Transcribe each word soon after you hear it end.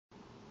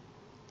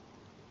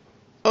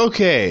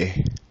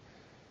Okay.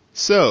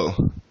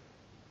 So,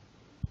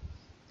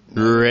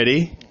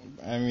 ready?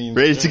 I mean,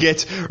 Ready to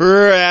get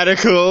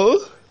radical?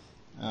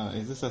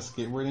 Is this a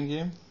skateboarding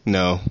game?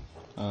 No.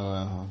 Oh,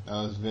 wow.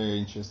 I was very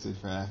interested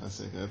for half a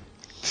second.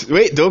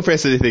 Wait, don't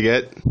press anything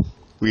yet.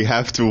 We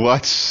have to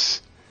watch.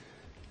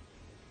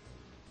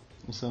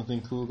 Is something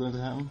cool going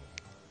to happen?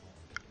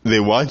 They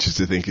want you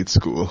to think it's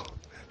cool.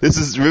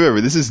 Remember,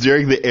 this is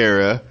during the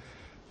era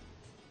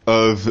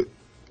of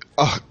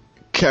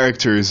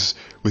characters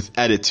with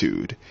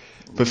attitude.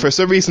 But for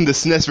some reason, the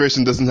SNES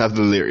version doesn't have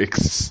the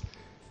lyrics.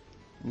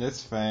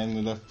 That's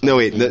fine. No,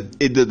 wait,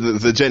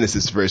 the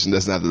Genesis version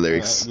doesn't have the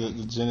lyrics.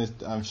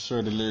 I'm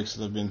sure the lyrics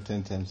would have been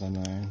 10 times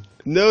annoying.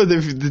 No,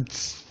 they've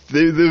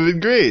been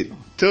great.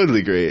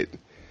 Totally great.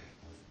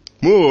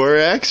 More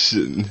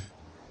action.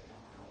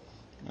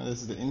 Oh,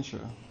 this is the intro.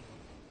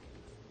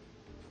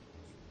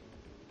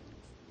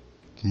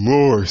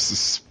 More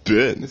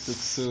suspense. This is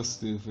so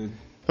stupid.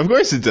 Of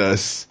course it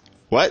does.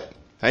 What?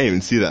 I didn't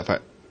even see that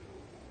part.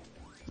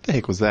 What the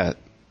heck was that?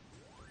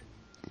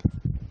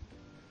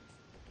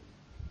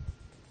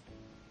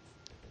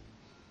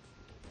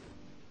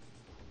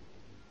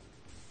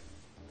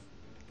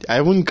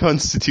 I wouldn't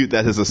constitute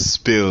that as a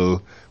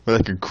spill, or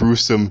like a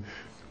gruesome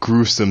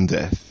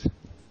death.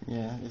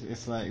 Yeah,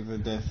 it's like the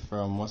death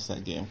from, what's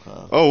that game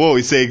called? Oh, whoa,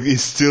 he's saying,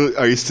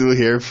 are you still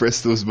here?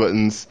 Press those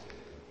buttons.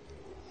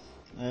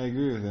 I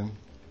agree with him.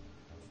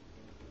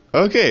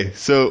 Okay,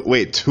 so,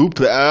 wait,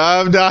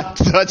 I'm not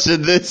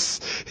touching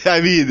this.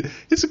 I mean,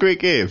 it's a great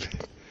game.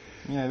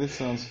 Yeah, this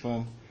sounds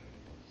fun.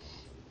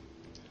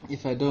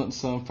 If I don't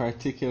sound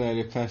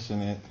particularly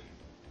passionate,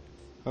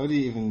 how do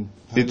you even...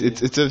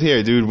 It's up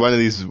here, dude, one of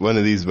these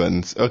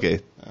buttons. Okay.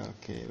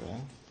 Okay,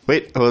 then.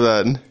 Wait, hold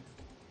on.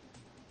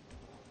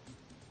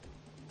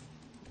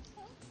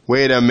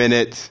 Wait a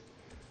minute,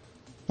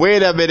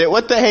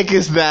 what the heck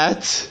is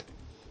that?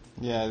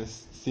 Yeah,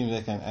 this seems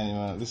like an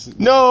animal.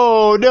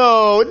 No!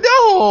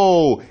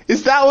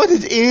 Is that what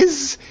it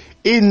is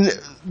in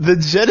the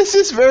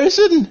Genesis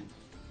version?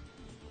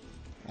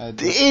 In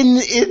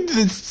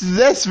the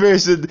SNES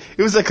version,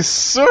 it was like a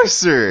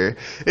sorcerer,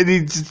 and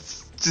he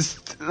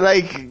just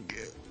like,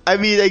 I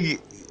mean, like,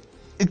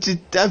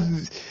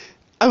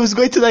 I was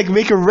going to like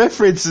make a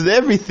reference and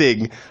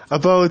everything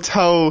about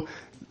how,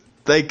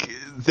 like,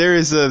 there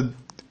is in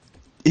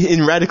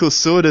Radical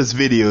Soda's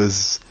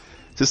videos,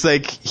 just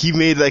like he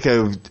made like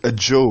a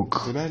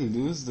joke. Did I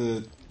lose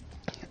the...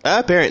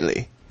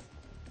 Apparently.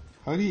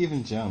 How do you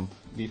even jump?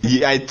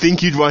 Yeah, I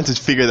think you'd want to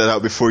figure that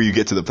out before you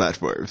get to the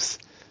platforms.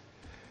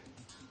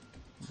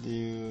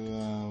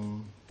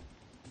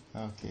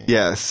 Okay.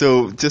 Yeah,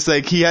 so just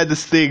like he had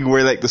this thing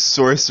where like the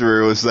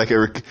sorcerer was like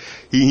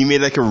he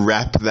made like a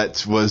rap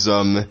that was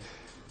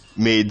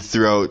made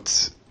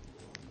throughout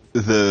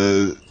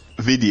the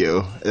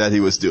video that he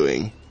was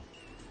doing.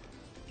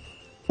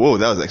 Whoa,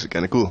 that was actually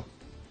kind of cool.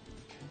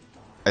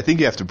 I think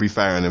you have to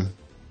pre-fire on him.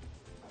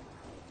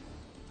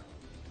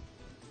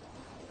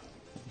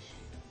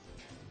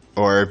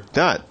 Or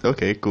not.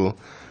 Okay, cool.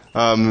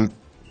 And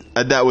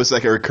that was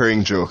like a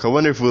recurring joke. I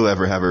wonder if we'll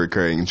ever have a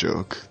recurring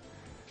joke.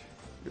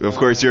 Of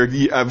course,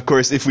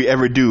 if we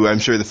ever do, I'm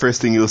sure the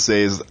first thing you'll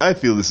say is, I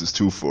feel this is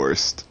too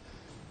forced.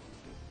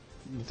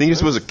 I think you're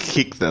supposed to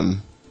kick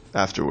them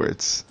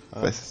afterwards.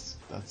 That's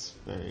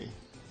very...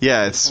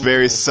 Yeah, it's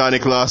very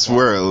Sonic Lost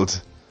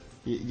World.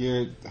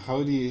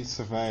 How do you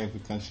survive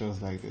with controls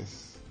like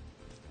this?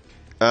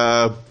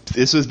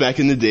 This was back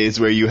in the days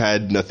where you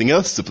had nothing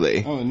else to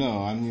play. Oh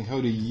no, I mean,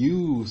 how do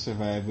you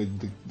survive with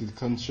the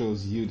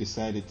controls you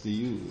decided to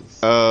use?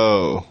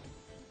 Oh.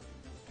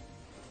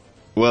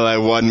 Well, I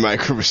won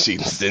Micro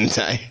Machines, didn't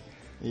I?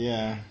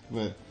 Yeah,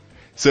 but...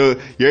 So,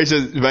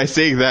 by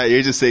saying that,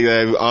 you're just saying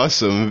that I'm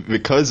awesome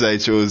because I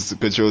chose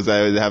controls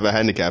I would have a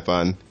handicap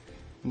on.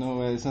 No,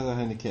 well, it's not a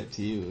handicap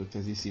to you,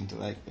 because you seem to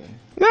like them.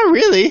 Not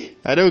really.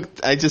 I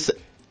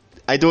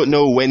don't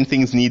know when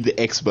things need the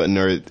X button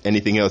or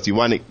anything else. You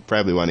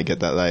probably want to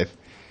get that life.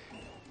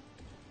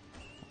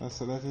 That's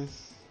what that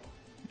is?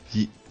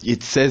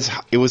 It says,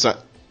 it was,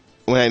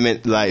 when I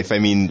meant life, I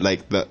mean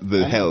like the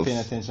health. I'm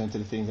not paying attention to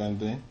the things I'm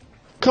doing.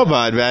 Come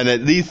on, man,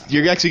 at least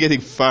you're actually getting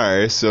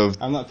far, so...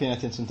 I'm not paying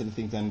attention to the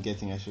things I'm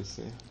getting, I should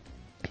say.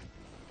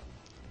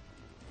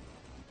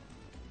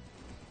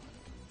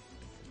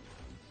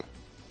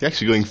 You're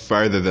actually going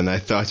farther than I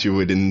thought you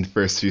would in the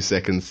first few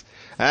seconds.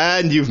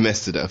 And you've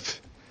messed it up.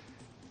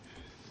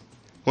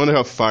 Wonder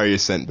how far you're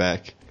sent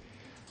back.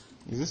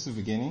 Is this the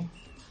beginning?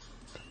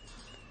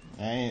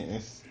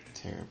 It's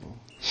terrible.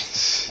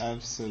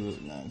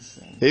 Absolute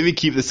nonsense. Maybe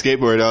keep the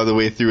skateboard all the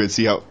way through and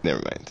see how...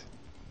 Never mind.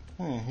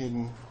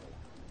 Hidden.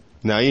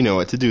 Now you know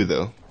what to do,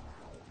 though.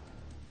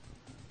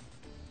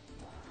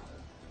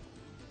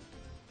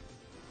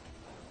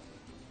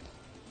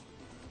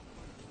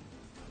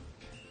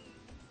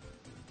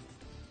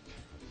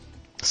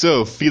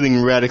 So,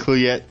 feeling radical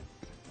yet?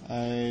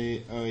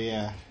 Oh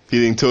yeah.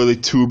 Feeling totally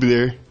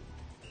tubular?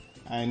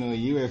 I know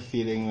you were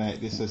feeling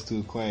like this was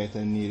too quiet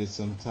and needed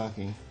some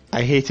talking.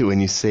 I hate it when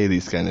you say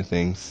these kind of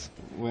things.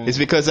 It's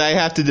because I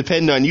have to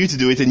depend on you to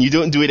do it, and you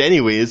don't do it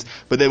anyways.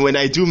 But then when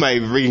I do my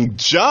rigging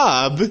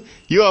job,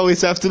 you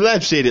always have to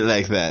lampshade it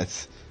like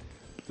that.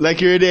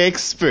 Like you're the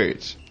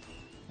expert.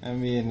 I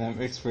mean,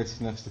 I'm expert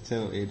enough to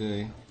tell what you're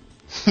doing.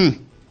 Hmm.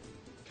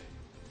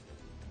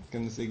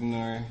 Can just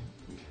ignore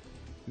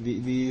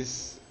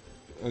these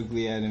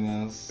ugly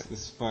animals,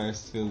 this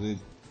forest filled with...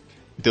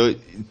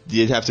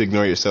 You'd have to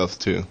ignore yourself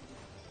too.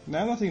 No,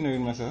 I'm not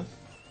ignoring myself.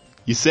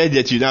 You said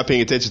that you're not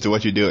paying attention to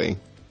what you're doing.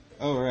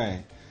 Oh,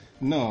 right.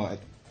 No,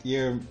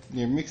 you're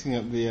mixing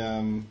up the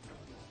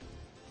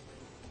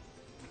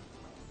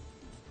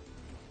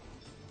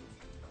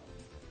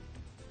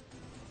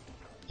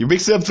You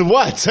mix it up to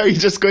what? Are you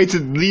just going to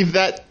leave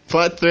that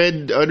plot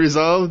thread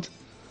unresolved?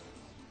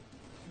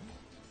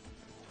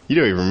 You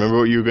don't even remember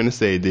what you were going to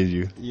say, did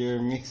you?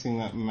 You're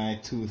mixing up my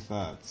two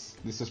thoughts.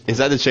 This was Is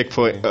that the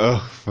checkpoint? Okay. Oh,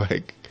 fuck.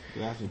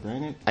 Do I have to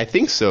burn it? I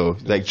think so.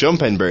 Like,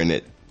 jump and burn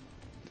it.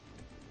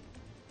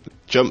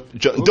 Jump,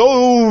 Oh.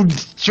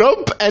 don't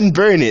jump and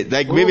burn it.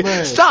 Like, maybe.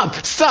 man. Stop!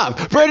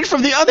 Burn it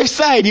from the other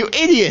side, you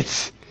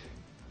idiot!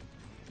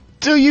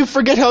 Do you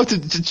forget how to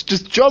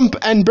just jump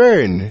and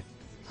burn?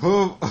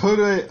 How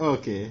do I...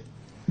 Okay.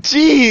 My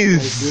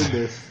Jeez!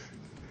 goodness.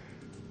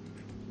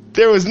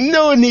 There was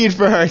no need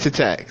for heart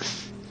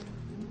attacks.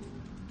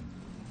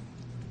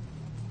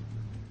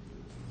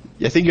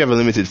 I think you have a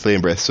limited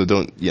flame breath, so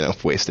don't,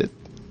 waste it.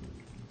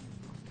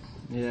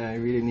 Yeah, I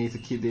really need to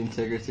keep the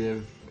integrity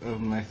of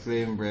my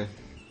flame breath.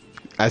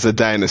 As a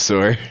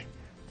dinosaur.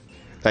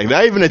 Like,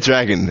 not even a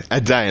dragon,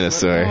 a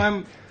dinosaur. No,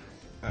 I'm...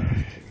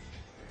 okay.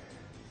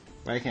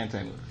 Why can't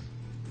I move?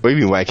 What do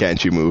you mean, why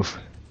can't you move?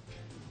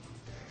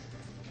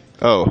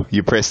 Oh,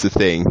 you pressed the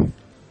thing.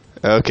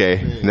 Okay,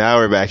 Hey. now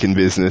we're back in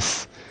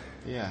business.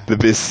 Yeah.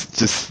 This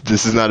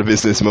is not a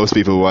business most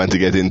people want to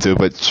get into,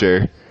 but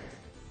sure.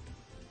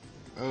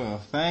 Oh,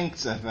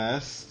 thanks,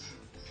 Avast.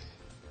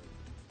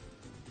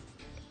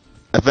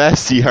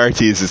 Avast ye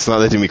hearties, it's not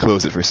letting me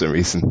close it for some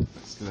reason.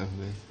 That's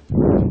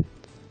lovely.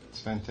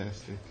 It's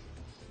fantastic.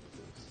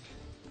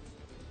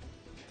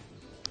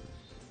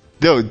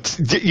 No,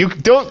 you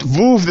don't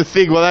move the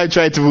thing while I'm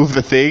trying to move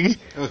the thing.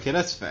 Okay,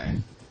 that's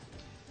fine.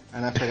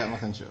 And I forgot my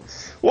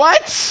controls.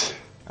 What?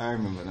 I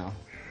remember now.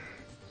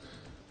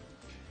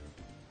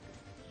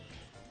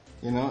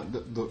 You know,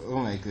 oh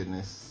my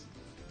goodness.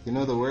 You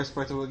know the worst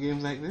part about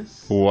games like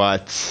this?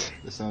 What?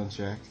 The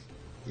soundtrack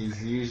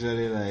is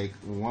usually like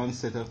one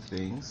set of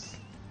things,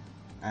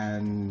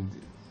 and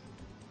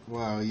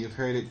wow, you've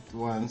heard it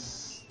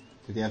once,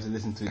 but you have to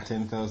listen to it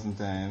 10,000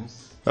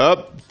 times.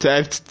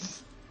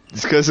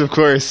 It's because, of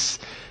course,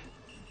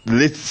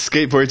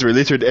 skateboards were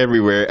littered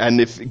everywhere, and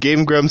if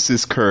Game Grumps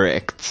is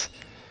correct,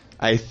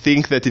 I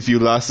think that if you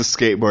lost a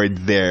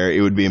skateboard there,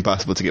 it would be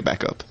impossible to get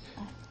back up.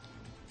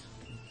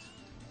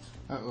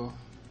 Uh-oh.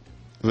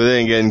 But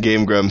then again,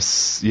 Game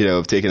Grumps,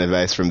 taking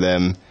advice from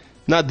them,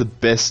 not the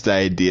best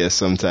idea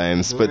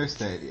sometimes. The but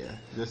worst idea.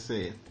 Just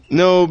say it.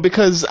 no,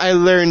 because I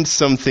learned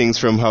some things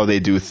from how they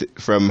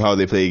from how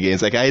they play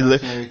games. Like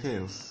Cautionary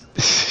tales.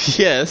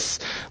 yes,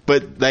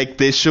 but like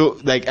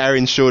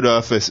Aaron showed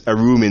off a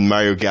room in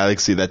Mario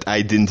Galaxy that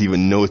I didn't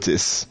even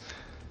notice.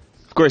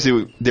 Of course,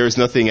 there was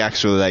nothing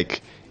actually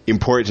like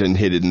important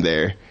hidden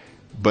there.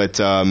 But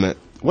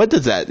what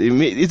does that?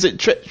 Is it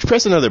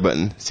press another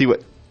button? See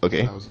what?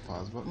 Okay. That was a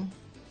pause button.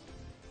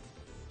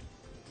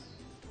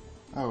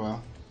 Oh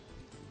well.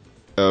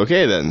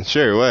 Okay then,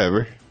 sure,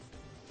 whatever.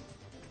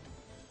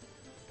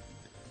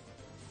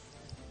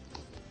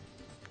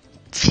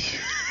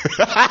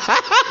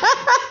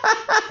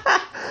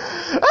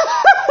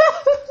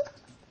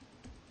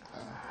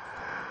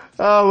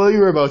 Oh, well, you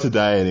were about to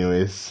die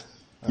anyways.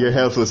 Your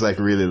health was like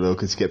really low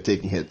because you kept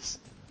taking hits.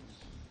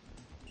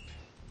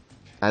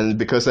 And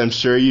because I'm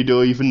sure you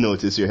don't even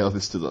notice, your health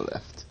is to the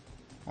left.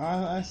 Oh,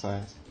 I saw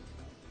it.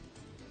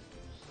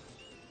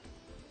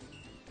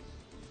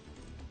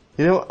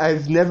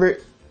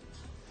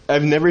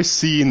 I've never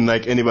seen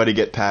like anybody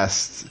get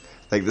past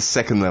like the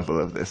second level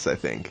of this, I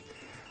think.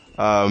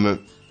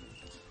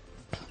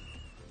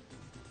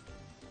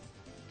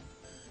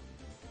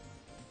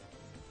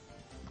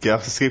 Get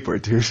off the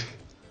skateboard, dude.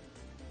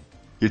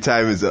 Your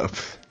time is up.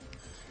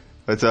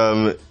 But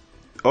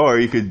or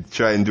you could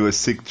try and do a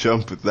sick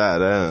jump with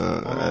that.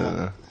 I don't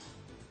know.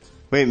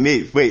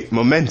 Wait,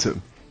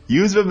 momentum.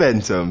 Use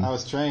momentum. I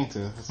was trying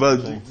to.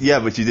 Well, yeah,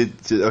 but you did.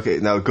 Okay,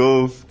 now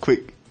go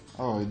quick.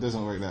 Oh, it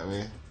doesn't work that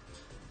way.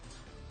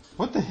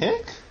 What the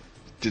heck?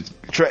 Just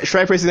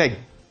try pressing like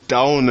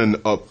down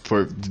and up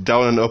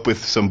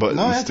with some buttons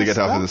No, I had to get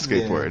to off of the stop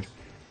there. skateboard.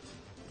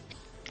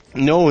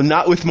 No,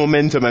 not with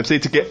momentum. I'm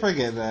saying to get.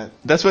 Forget that.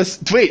 That's what.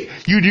 Wait,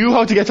 you knew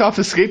how to get off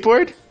the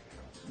skateboard?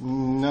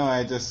 No,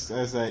 I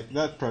was like,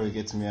 that probably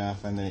gets me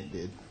off, and then it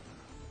did.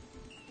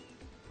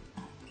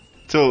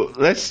 So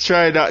let's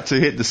try not to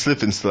hit the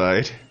slip and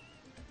slide.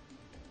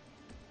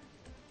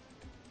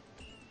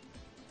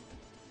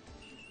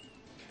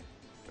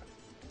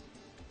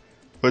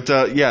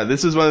 But yeah,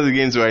 this is one of the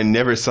games where I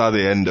never saw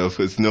the end of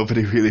because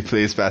nobody really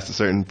plays past a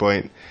certain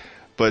point.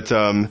 But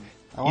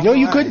I You wonder know,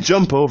 you why. could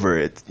jump over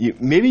it.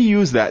 Maybe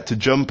use that to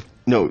jump.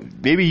 No,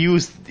 maybe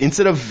use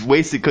instead of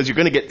wasting because you're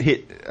gonna get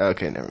hit.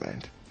 Okay, never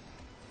mind.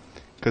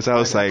 Because I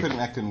was like,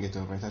 I couldn't get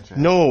over it. I tried.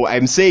 no,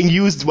 I'm saying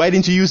use. Why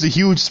didn't you use a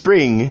huge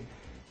spring?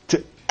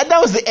 To and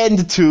that was the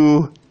end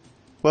to.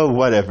 Well,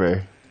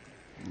 whatever.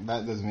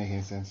 That doesn't make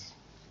any sense.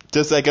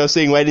 Just like I was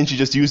saying, why didn't you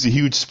just use a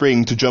huge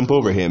spring to jump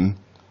over him?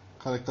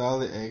 Collect all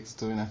the eggs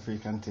to win a free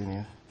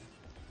continue.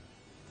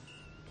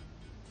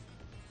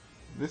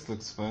 This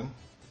looks fun.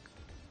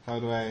 How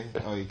do I...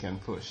 Oh, you can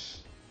push.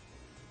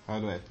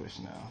 How do I push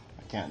now?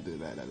 I can't do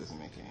that. That doesn't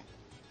make any...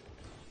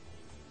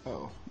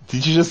 Oh.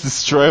 Did you just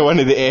destroy one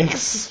of the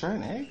eggs? Try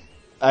an egg?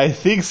 I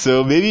think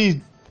so.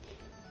 Maybe.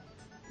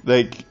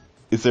 Like,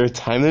 is there a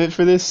time limit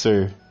for this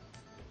or?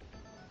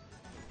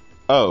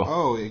 Oh.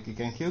 Oh, you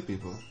can kill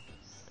people.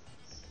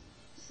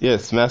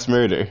 Yes, mass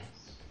murder.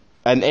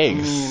 And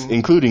eggs,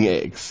 including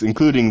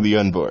the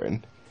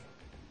unborn.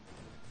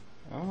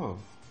 Oh.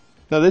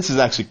 Now this is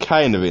actually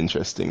kind of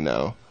interesting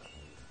now.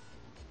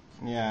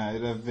 Yeah,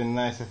 it'd have been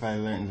nice if I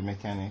learned the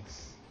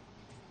mechanics.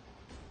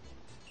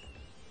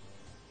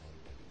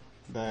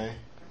 Die.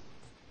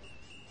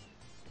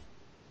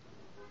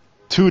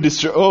 To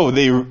destroy. Oh,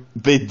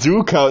 they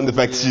do count the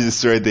fact that you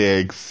destroyed the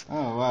eggs.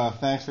 Oh wow,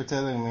 thanks for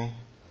telling me.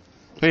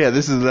 Oh yeah,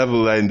 this is a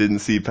level I didn't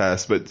see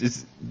past, but You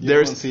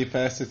there's won't see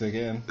past it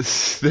again.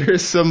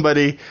 there's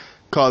somebody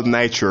called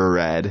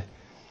Nitrorad,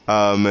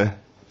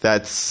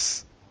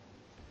 that's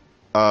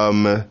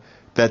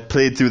that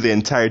played through the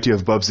entirety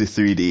of Bubsy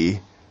 3D.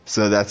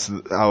 So that's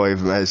how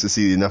I've managed to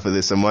see enough of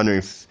this. I'm wondering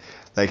if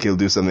like he'll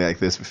do something like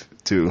this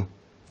too.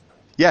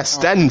 Yeah,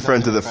 stand in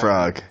front of the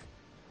frog.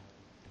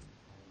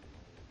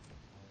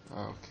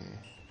 Okay.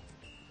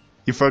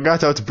 You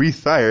forgot how to breathe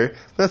fire.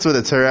 That's what a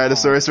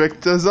Tyrannosaurus Rex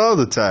does all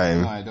the No,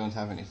 time. I don't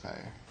have any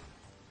fire.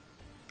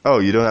 Oh,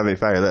 you don't have any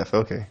fire left.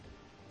 Okay.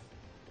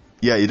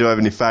 Yeah, you don't have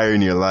any fire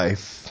in your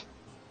life.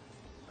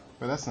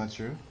 But that's not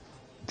true.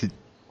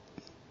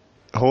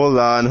 Hold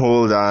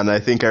on. I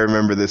think I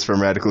remember this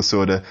from Radical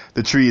Soda.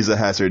 The tree is a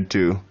hazard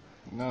too.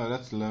 No,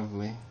 that's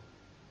lovely.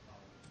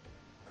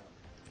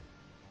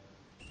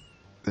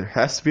 There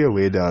has to be a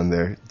way down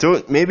there.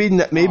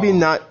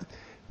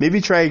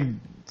 Maybe try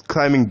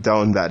climbing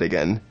down that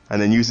again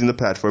and then using the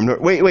platform. No,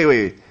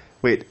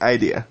 wait.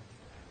 Idea.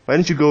 Why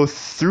don't you go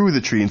through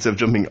the tree instead of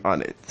jumping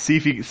on it? See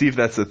if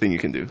that's the thing you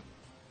can do.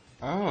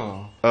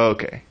 Oh.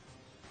 Okay.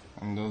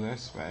 And those are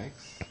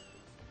spikes.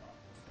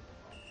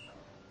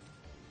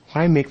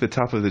 Why make the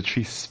top of the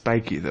tree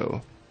spiky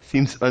though?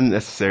 Seems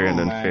unnecessary and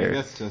unfair. Man,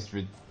 that's just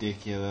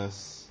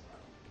ridiculous.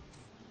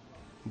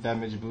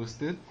 Damage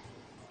boosted?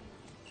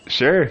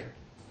 Sure.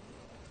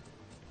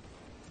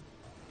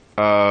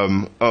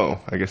 Oh,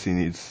 I guess he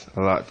needs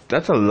a lot.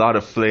 That's a lot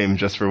of flame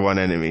just for one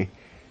enemy.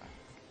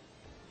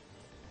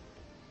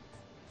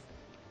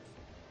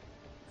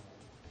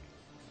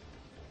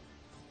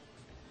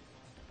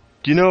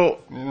 You know,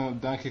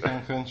 Donkey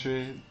Kong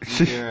Country,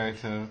 you get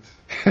right out.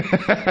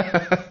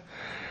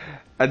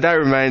 and that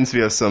reminds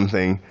me of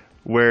something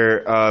where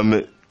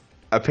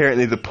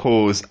apparently the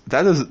pose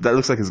that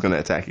looks like it's gonna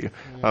attack you.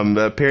 But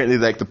apparently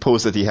like the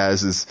pose that he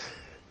has is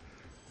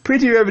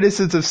pretty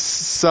reminiscent of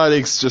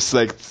Sonic's just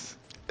like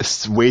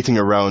waiting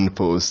around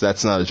pose.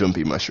 That's not a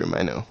jumpy mushroom,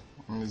 I know.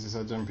 Is this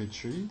a jumpy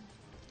tree?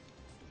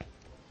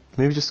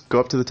 Maybe just go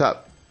up to the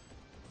top.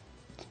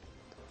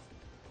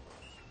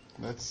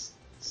 That's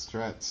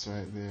strats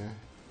right there.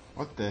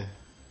 What the?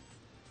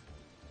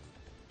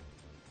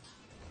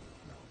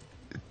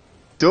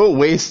 Don't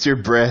waste your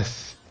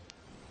breath.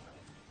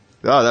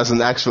 Oh, that's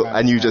an actual,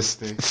 and you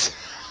just.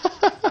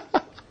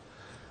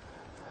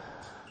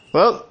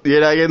 Well,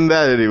 you're not getting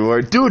that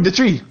anymore. Dude, the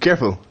tree!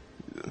 Careful.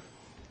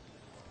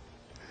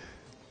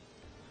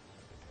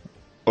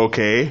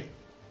 Okay.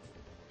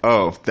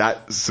 Oh,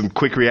 that's some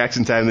quick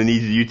reaction time they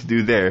needed you to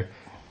do there.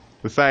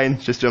 But fine,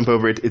 just jump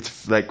over it.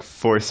 It's like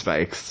 4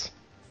 spikes.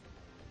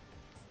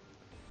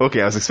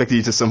 Okay, I was expecting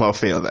you to somehow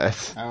fail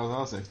that. I was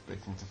also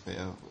expecting to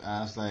fail.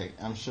 I was like,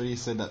 I'm sure you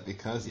said that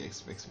because he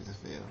expects me to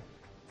fail.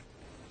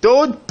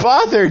 Don't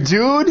bother,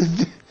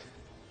 dude!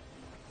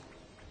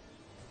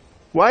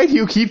 Why do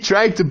you keep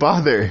trying to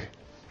bother?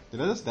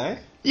 Did I just die?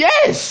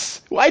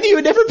 Yes! Why do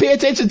you never pay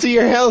attention to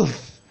your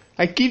health?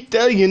 I keep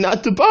telling you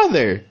not to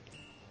bother.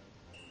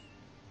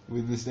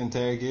 With this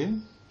entire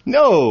game?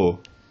 No!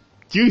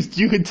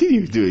 You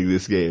continue doing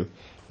this game.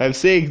 I'm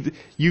saying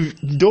you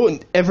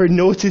don't ever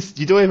notice,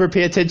 you don't ever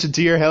pay attention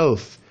to your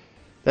health.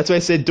 That's why I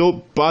said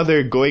don't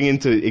bother going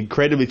into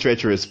incredibly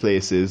treacherous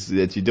places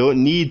that you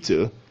don't need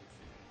to.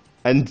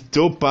 And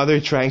don't bother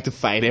trying to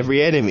fight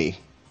every enemy.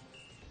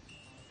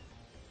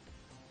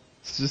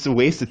 It's just a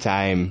waste of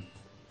time.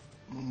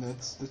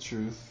 That's the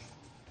truth.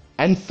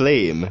 And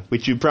flame,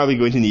 which you're probably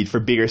going to need for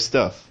bigger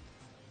stuff.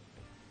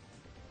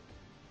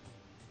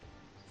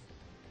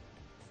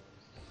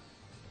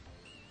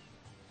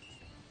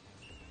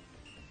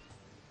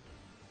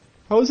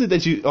 How is it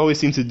that you always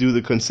seem to do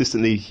the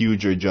consistently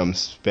huger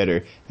jumps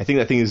better? I think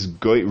that thing is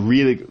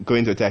really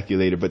going to attack you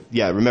later. But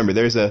yeah, remember,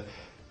 there's a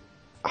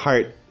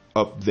heart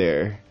up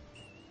there.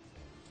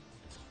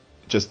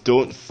 Just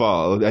don't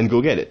fall and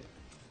go get it.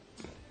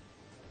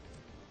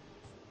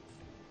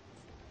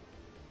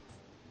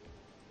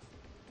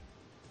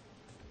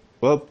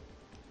 Well,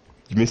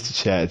 you missed a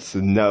chance,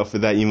 and now for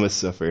that you must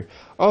suffer.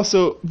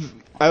 Also,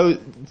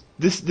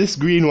 this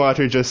green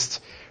water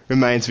just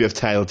reminds me of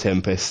Tidal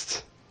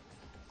Tempest.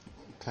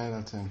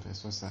 Tidal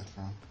Tempest, what's that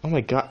from? Oh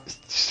my god.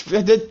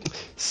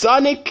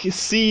 Sonic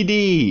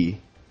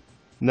CD!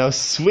 Now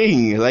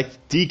Swing,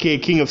 like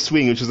DK King of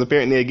Swing, which was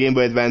apparently a Game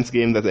Boy Advance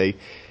game that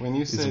When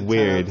you say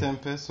weird. Tidal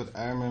Tempest, what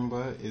I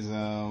remember is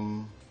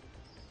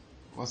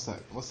what's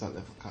that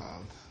level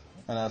called?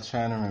 And I'll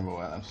try and remember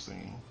while I'm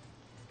singing.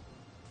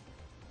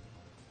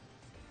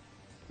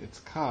 It's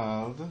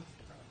called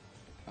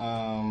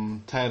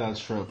Tidal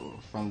Trouble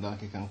from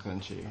Donkey Kong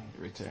Country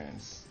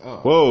Returns. Oh.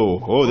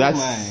 Whoa, oh, that's...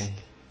 my.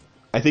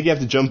 I think you have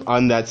to jump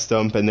on that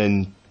stump and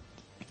then...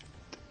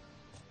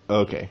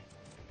 Okay.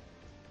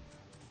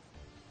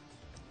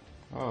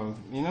 Oh,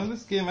 you know,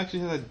 this game actually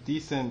has a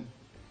decent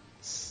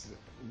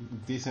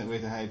way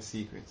to hide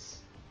secrets.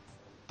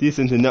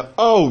 Decent to know.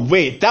 Oh,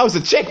 wait, that was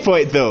a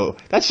checkpoint, though.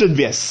 That shouldn't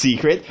be a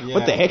secret. Yeah.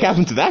 What the heck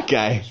happened to that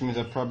guy? Which means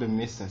I probably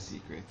missed a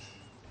secret.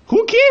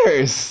 Who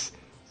cares?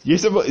 You're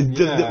supposed.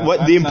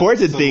 The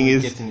important thing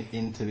is getting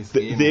into this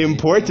game. the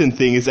important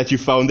thing is that you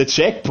found the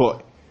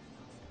checkpoint.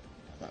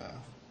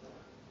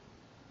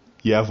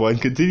 You have one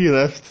continue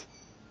left.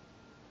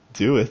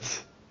 Do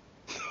it.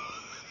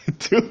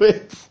 Do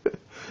it.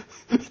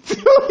 Do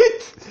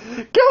it.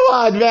 Come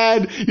on,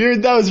 man.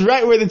 That was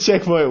right where the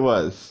checkpoint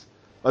was.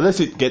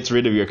 Unless it gets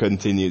rid of your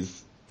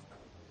continues.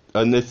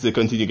 Unless the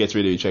continue gets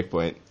rid of your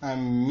checkpoint.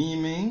 I'm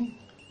memeing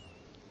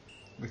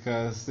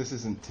because this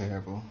isn't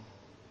terrible.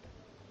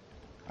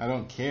 I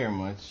don't care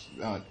much,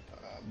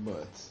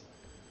 but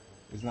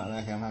it's not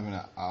like I'm having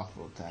an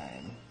awful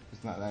time.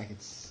 It's not like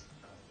it's...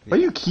 Why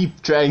do you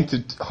keep trying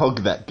to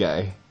hug that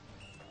guy?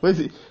 What is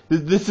it?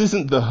 This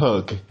isn't the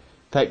hug.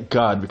 Thank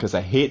God, because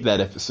I hate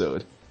that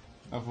episode.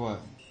 Of what?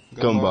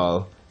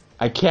 Gumball.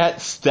 I can't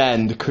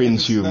stand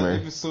cringe humor.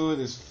 That episode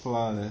is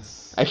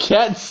flawless. I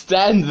can't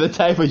stand the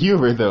type of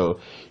humor, though.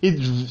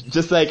 It's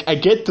just like, I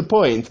get the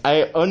point,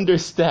 I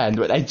understand,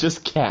 but I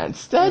just can't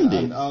stand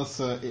it. And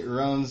also, it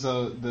rounds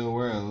out the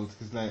world.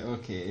 It's like,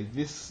 okay,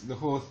 the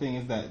whole thing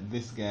is that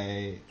this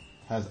guy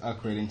has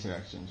awkward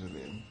interactions with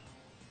him.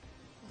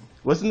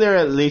 Wasn't there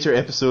a later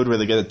episode where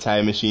they get a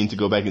time machine to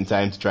go back in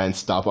time to try and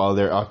stop all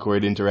their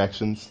awkward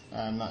interactions?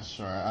 I'm not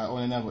sure. I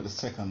only know about the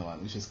second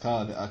one, which is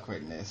called The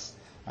Awkwardness.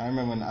 I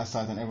remember when I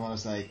saw it and everyone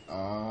was like,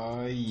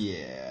 oh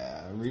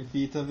yeah,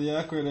 repeat of the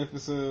awkward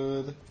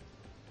episode.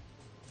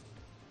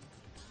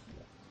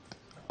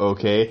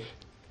 Okay.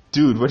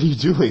 Dude, what are you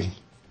doing?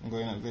 I'm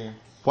going up there.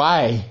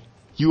 Why?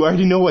 You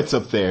already know what's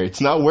up there.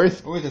 It's not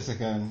worth... Wait a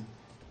second.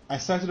 I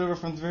started over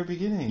from the very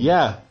beginning.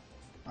 Yeah.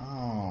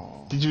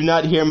 Oh. Did you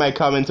not hear my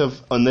comment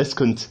of unless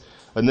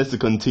it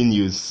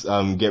continues,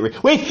 get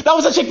rid... Wait! That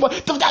was a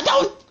checkpoint!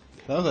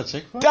 That was a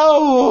checkpoint?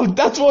 No!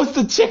 That was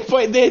the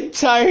checkpoint the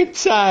entire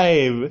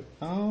time!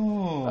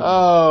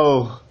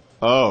 Oh.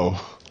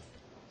 Oh.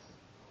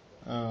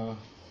 Oh.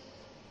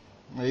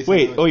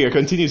 Wait, your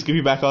continues give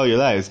you back all your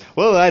lives.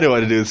 Well, I don't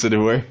want to do this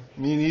anymore.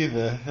 Me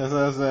neither. That's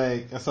why I was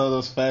like, I saw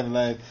those 5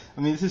 lives.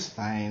 I mean, this is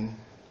fine.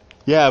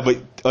 Yeah,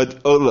 but,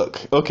 oh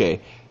look, okay.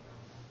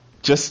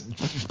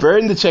 Just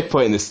burn the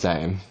checkpoint this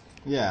time.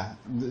 Yeah,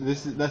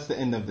 that's the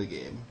end of the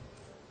game.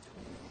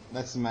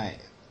 That's my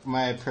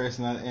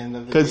personal end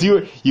of the game. Because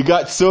you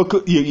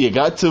got you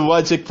got to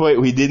one checkpoint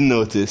we didn't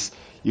notice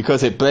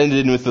because it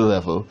blended in with the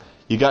level.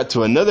 You got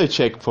to another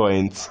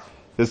checkpoint.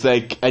 It's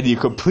like, and you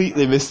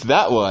completely missed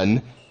that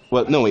one.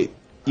 Well, no wait,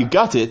 you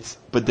got it,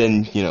 but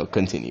then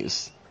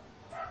continues.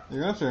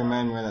 You're gonna have to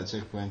remind me where that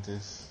checkpoint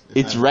is.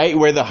 It's right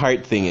where the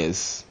heart thing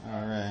is.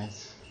 All right.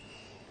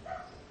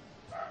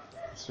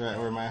 It's right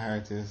where my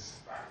heart is.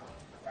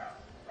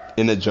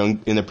 In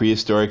a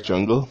prehistoric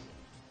jungle.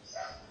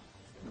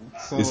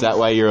 So Is that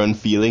why you're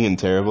unfeeling and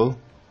terrible?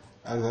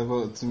 I was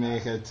about to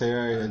make a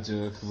Terraria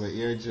joke, but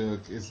your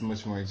joke is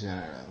much more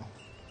general.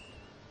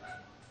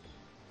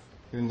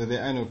 Even though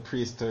there are no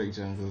prehistoric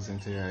jungles in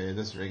Terraria,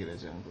 just regular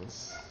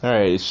jungles.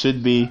 Alright, it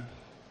should be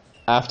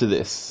after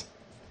this.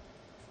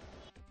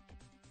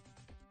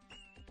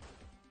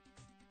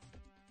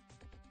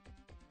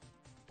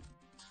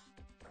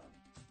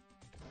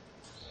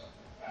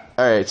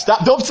 Alright,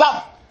 stop! Don't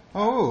stop!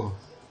 Oh!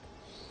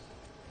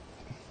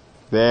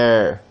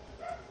 There.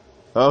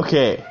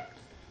 Okay.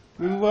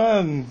 We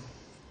won!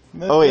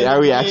 Oh wait, are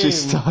we actually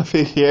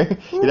stopping here?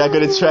 You're not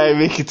gonna try and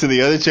make it to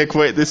the other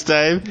checkpoint this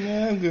time?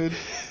 Yeah, I'm good.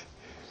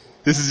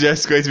 This is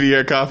just going to be your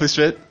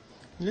accomplishment?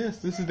 Yes,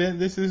 this is the end of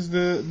this is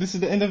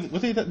the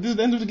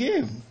end of the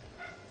game.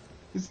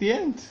 It's the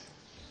end.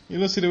 You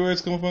don't see the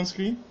words come up on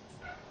screen?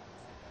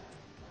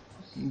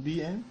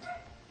 The end?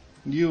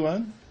 You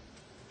won?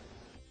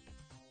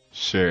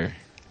 Sure.